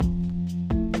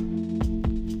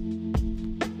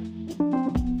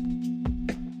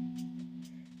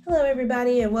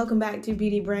everybody, and welcome back to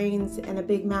Beauty Brains and a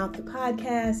Big Mouth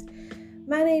podcast.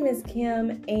 My name is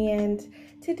Kim, and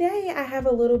today I have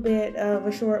a little bit of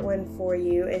a short one for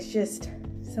you. It's just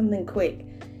something quick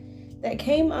that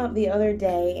came up the other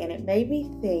day, and it made me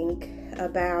think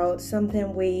about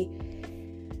something we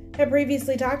had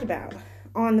previously talked about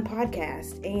on the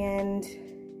podcast, and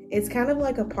it's kind of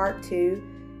like a part 2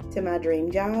 to my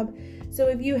dream job. So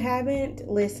if you haven't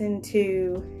listened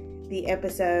to the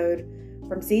episode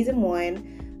from season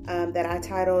 1 that I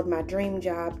titled My Dream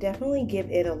Job, definitely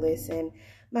give it a listen.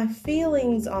 My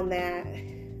feelings on that,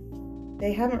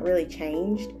 they haven't really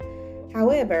changed.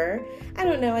 However, I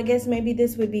don't know, I guess maybe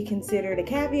this would be considered a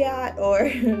caveat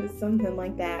or something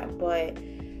like that, but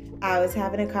I was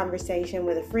having a conversation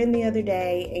with a friend the other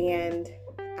day, and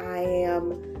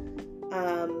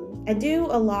I do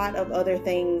a lot of other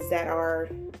things that are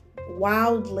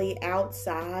wildly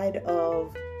outside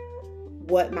of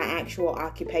what my actual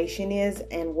occupation is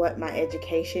and what my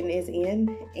education is in.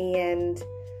 And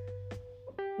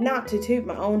not to toot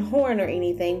my own horn or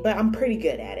anything, but I'm pretty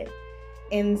good at it.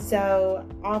 And so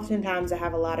oftentimes I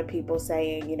have a lot of people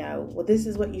saying, well, this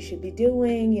is what you should be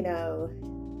doing,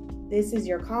 this is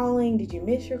your calling. Did you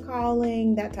miss your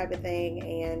calling? That type of thing.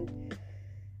 And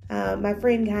my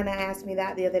friend kind of asked me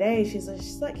that the other day. She's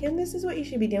like, Kim, this is what you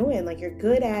should be doing. Like, you're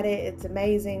good at it. It's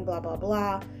amazing, blah, blah,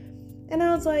 blah. And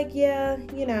I was like, yeah,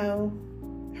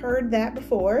 heard that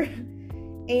before.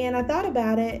 And I thought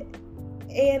about it,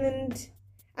 and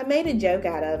I made a joke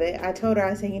out of it. I told her,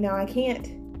 I said, I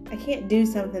can't do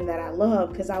something that I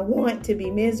love because I want to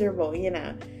be miserable, And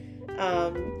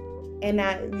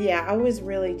I was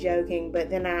really joking, but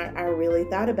then I really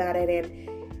thought about it, and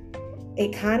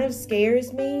it kind of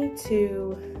scares me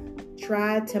to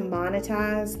try to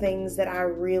monetize things that I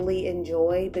really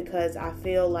enjoy, because I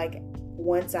feel like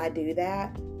once I do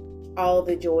that, all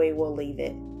the joy will leave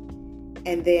it.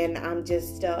 And then I'm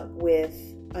just stuck with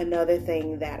another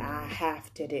thing that I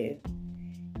have to do.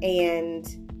 And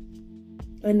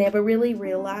I never really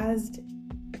realized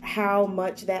how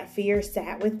much that fear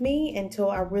sat with me until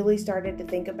I really started to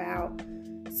think about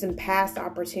some past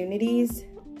opportunities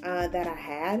that I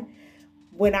had.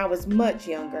 When I was much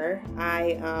younger,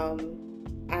 I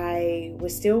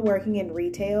was still working in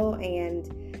retail,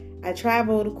 and I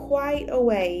traveled quite a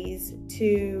ways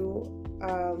to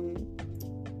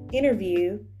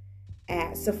interview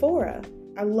at Sephora.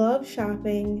 I love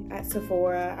shopping at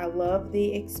Sephora. I love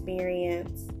the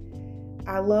experience.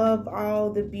 I love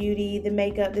all the beauty, the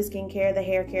makeup, the skincare, the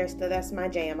hair care stuff. That's my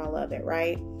jam. I love it,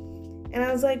 right? And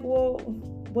I was like, well,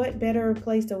 what better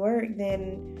place to work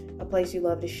than a place you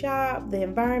love to shop? The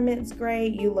environment's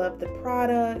great. You love the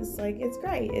products. Like, it's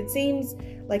great. It seems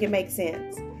like it makes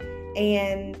sense.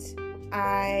 And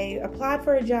I applied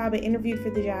for a job, I interviewed for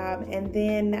the job, and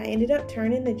then I ended up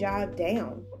turning the job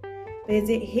down because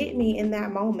it hit me in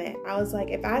that moment. I was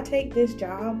like, if I take this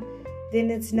job, then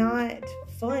it's not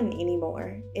fun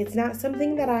anymore. It's not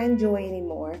something that I enjoy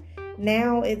anymore.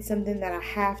 Now it's something that I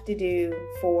have to do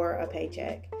for a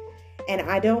paycheck. And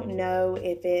I don't know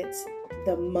if it's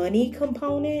the money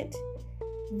component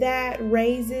that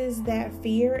raises that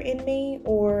fear in me,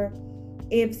 or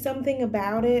if something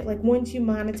about it, like once you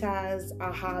monetize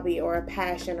a hobby or a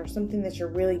passion or something that you're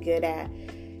really good at,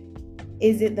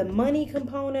 is it the money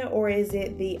component or is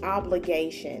it the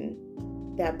obligation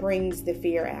that brings the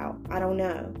fear out? I don't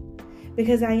know.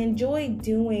 Because I enjoy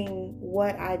doing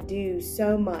what I do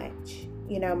so much.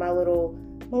 My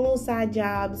little side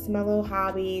jobs, my little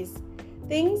hobbies,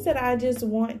 things that I just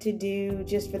want to do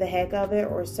just for the heck of it,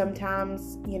 or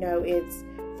sometimes, it's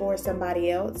for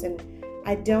somebody else, and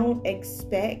I don't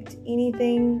expect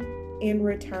anything in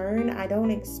return. I don't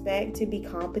expect to be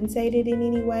compensated in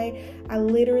any way. I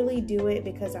literally do it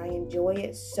because I enjoy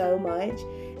it so much,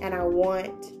 and I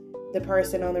want the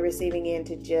person on the receiving end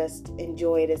to just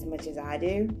enjoy it as much as I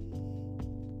do.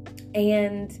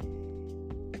 And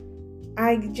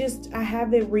I have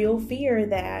the real fear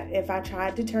that if I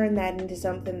tried to turn that into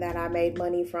something that I made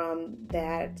money from,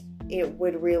 that it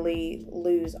would really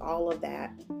lose all of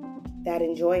that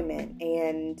enjoyment.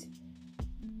 And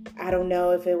I don't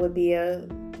know if it would be I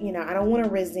don't want to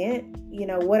resent,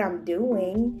 what I'm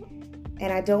doing,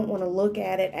 and I don't want to look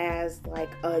at it as like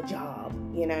a job,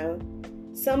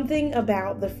 Something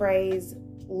about the phrase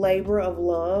labor of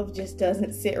love just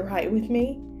doesn't sit right with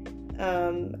me.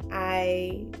 And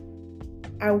I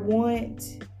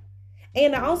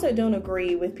also don't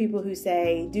agree with people who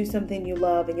say do something you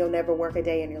love and you'll never work a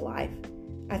day in your life.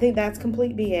 I think that's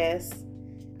complete BS.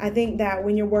 I think that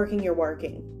when you're working, you're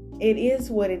working. It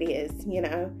is what it is,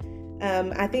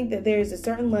 I think that there's a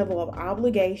certain level of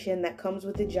obligation that comes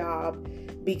with the job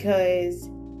because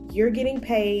you're getting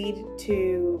paid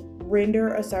to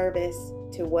render a service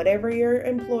to whatever your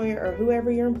employer or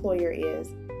whoever your employer is.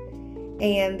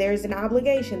 And there's an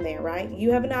obligation there, right?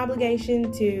 You have an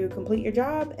obligation to complete your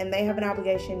job, and they have an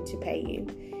obligation to pay you.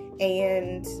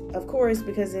 And of course,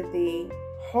 because of the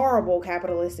horrible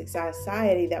capitalistic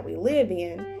society that we live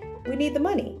in, we need the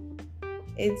money.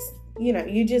 It's,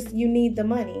 you need the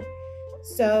money.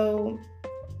 So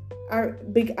I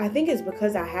think it's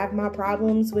because I have my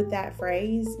problems with that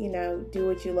phrase, do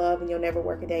what you love and you'll never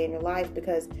work a day in your life,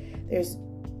 because there's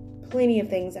plenty of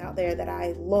things out there that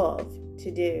I love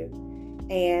to do.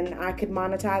 And I could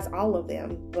monetize all of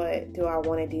them, but do I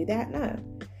want to do that? No.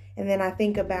 And then I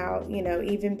think about,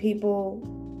 even people,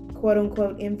 quote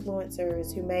unquote,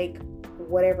 influencers who make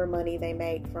whatever money they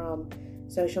make from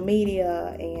social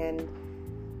media and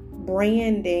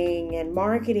branding and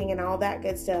marketing and all that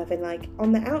good stuff. And like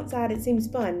on the outside, it seems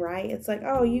fun, right? It's like,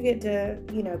 oh, you get to,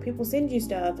 people send you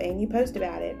stuff and you post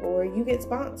about it, or you get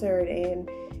sponsored and,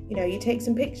 you take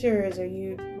some pictures or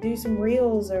you do some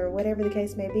reels or whatever the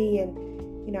case may be. And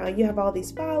you have all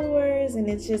these followers and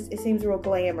it seems real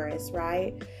glamorous,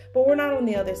 right? But we're not on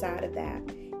the other side of that.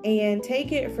 And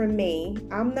take it from me,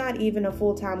 I'm not even a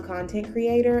full-time content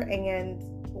creator, and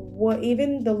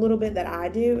even the little bit that I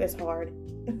do is hard.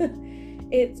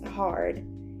 It's hard.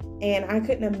 And I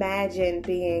couldn't imagine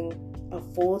being a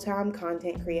full-time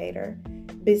content creator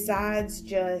besides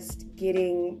just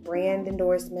getting brand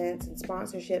endorsements and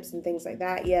sponsorships and things like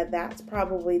that. Yeah, that's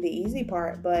probably the easy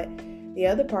part, but the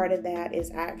other part of that is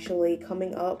actually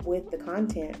coming up with the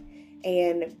content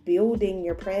and building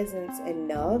your presence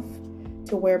enough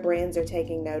to where brands are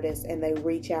taking notice and they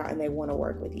reach out and they want to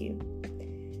work with you.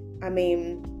 I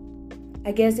mean,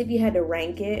 I guess if you had to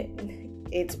rank it,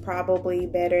 it's probably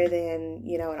better than,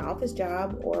 an office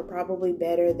job, or probably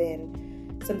better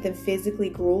than something physically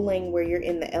grueling where you're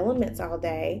in the elements all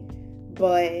day.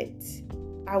 But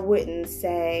I wouldn't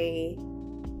say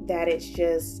that it's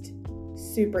just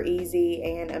super easy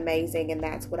and amazing and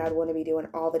that's what I'd want to be doing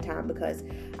all the time, because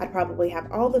I'd probably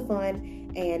have all the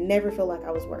fun and never feel like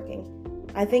I was working.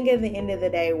 I think at the end of the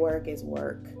day, work is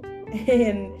work.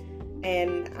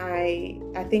 And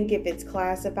I think if it's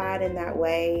classified in that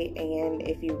way and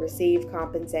if you receive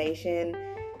compensation,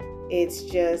 it's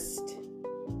just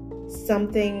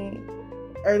something,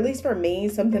 or at least for me,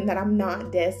 something that I'm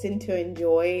not destined to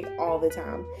enjoy all the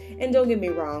time. And don't get me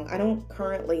wrong, I don't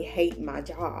currently hate my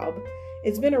job.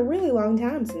 It's been a really long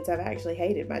time since I've actually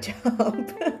hated my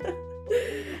job.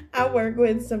 I work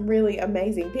with some really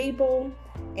amazing people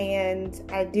and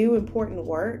I do important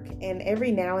work, and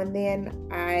every now and then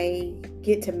I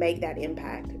get to make that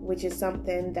impact, which is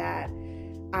something that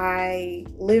I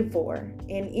live for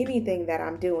in anything that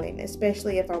I'm doing,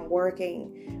 especially if I'm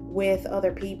working with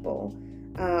other people,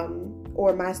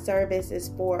 or my service is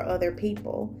for other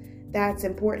people. That's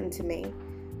important to me.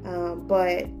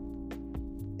 But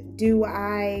do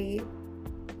I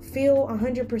feel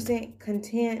 100%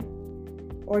 content,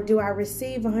 or do I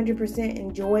receive 100%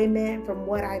 enjoyment from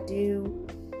what I do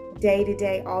day to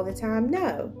day all the time?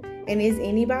 No. And is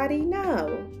anybody?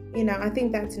 No. I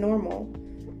think that's normal.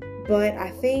 But I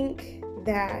think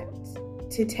that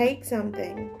to take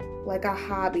something like a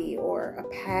hobby or a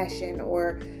passion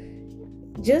or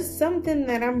just something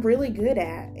that I'm really good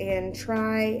at and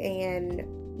try and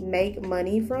make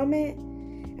money from it,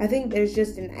 I think there's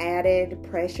just an added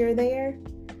pressure there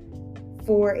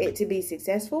for it to be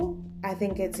successful. I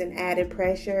think it's an added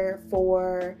pressure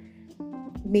for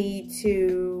me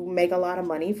to make a lot of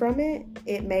money from it.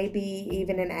 It may be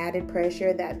even an added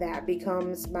pressure that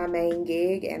becomes my main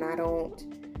gig and I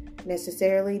don't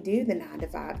necessarily do the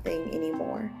 9-to-5 thing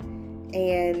anymore.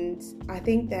 And I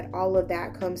think that all of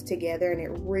that comes together and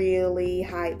it really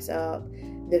hypes up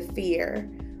the fear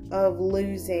of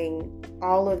losing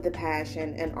all of the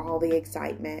passion and all the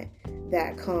excitement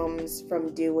that comes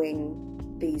from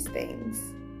doing these things.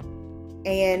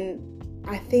 And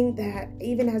I think that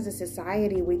even as a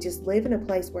society, we just live in a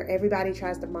place where everybody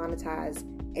tries to monetize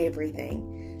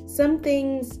everything. Some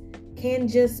things can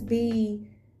just be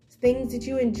things that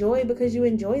you enjoy because you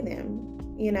enjoy them.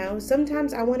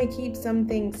 Sometimes I want to keep some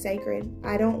things sacred.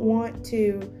 I don't want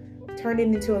to turn it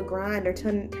into a grind or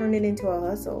turn it into a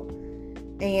hustle.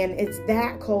 And it's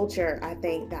that culture, I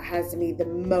think, that has me the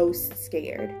most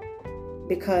scared,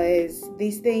 because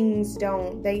these things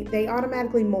they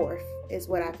automatically morph, is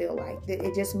what I feel like.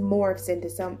 It just morphs into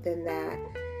something that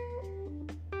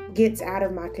gets out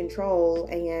of my control,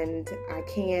 and I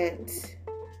can't,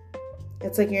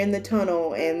 it's like you're in the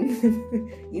tunnel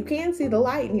and you can't see the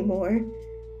light anymore.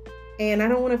 And I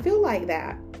don't want to feel like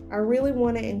that. I really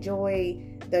want to enjoy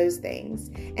those things.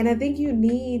 And I think you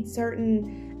need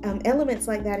certain elements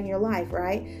like that in your life,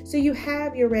 right? So you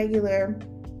have your regular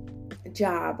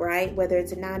job, right? Whether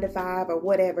it's a 9-to-5 or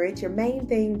whatever, it's your main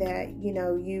thing that,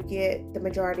 you get the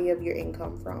majority of your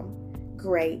income from.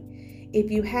 Great. If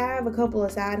you have a couple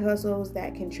of side hustles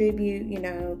that contribute,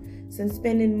 some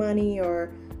spending money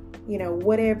or,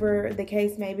 whatever the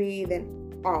case may be,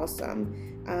 then awesome.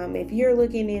 If you're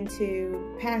looking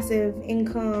into passive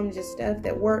income, just stuff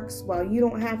that works while you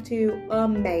don't have to,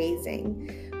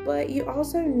 amazing. But you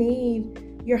also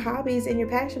need your hobbies and your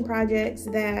passion projects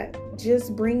that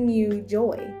just bring you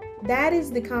joy. That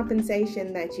is the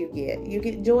compensation that you get. You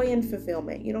get joy and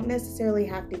fulfillment. You don't necessarily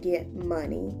have to get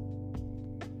money.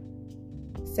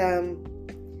 So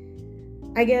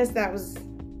I guess that was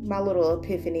my little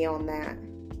epiphany on that.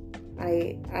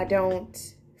 I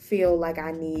don't feel like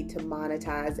I need to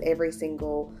monetize every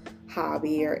single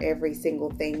hobby or every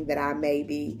single thing that I may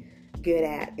be good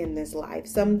at in this life.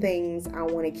 Some things I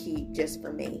want to keep just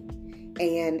for me.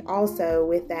 And also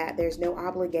with that, there's no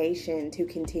obligation to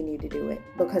continue to do it,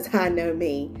 because I know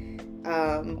me.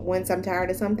 Once I'm tired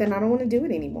of something, I don't want to do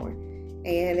it anymore.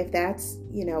 And if that's,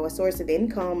 a source of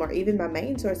income or even my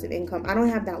main source of income, I don't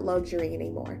have that luxury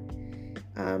anymore.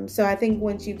 So I think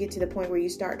once you get to the point where you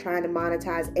start trying to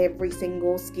monetize every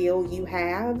single skill you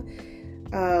have,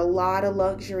 a lot of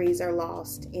luxuries are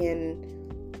lost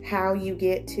in how you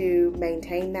get to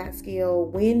maintain that skill,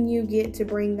 when you get to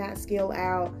bring that skill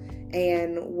out,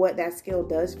 and what that skill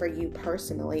does for you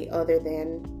personally other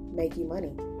than make you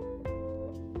money.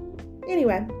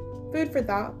 Anyway, food for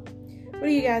thought. What do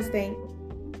you guys think?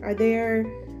 Are there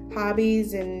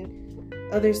hobbies and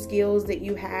other skills that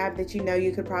you have that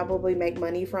you could probably make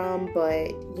money from,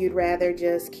 but you'd rather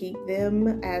just keep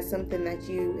them as something that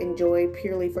you enjoy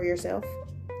purely for yourself?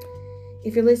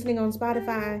 If you're listening on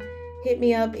Spotify, hit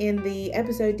me up in the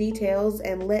episode details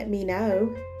and let me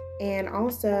know. And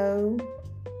also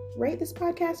rate this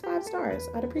podcast 5 stars.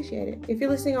 I'd appreciate it. If you're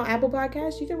listening on Apple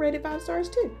Podcasts, you can rate it 5 stars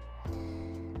too.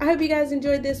 I hope you guys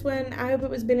enjoyed this one. I hope it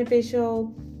was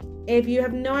beneficial. If you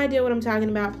have no idea what I'm talking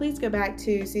about, please go back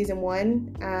to season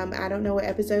 1. I don't know what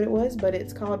episode it was, but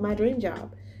it's called My Dream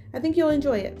Job. I think you'll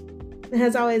enjoy it.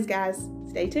 As always, guys,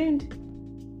 stay tuned.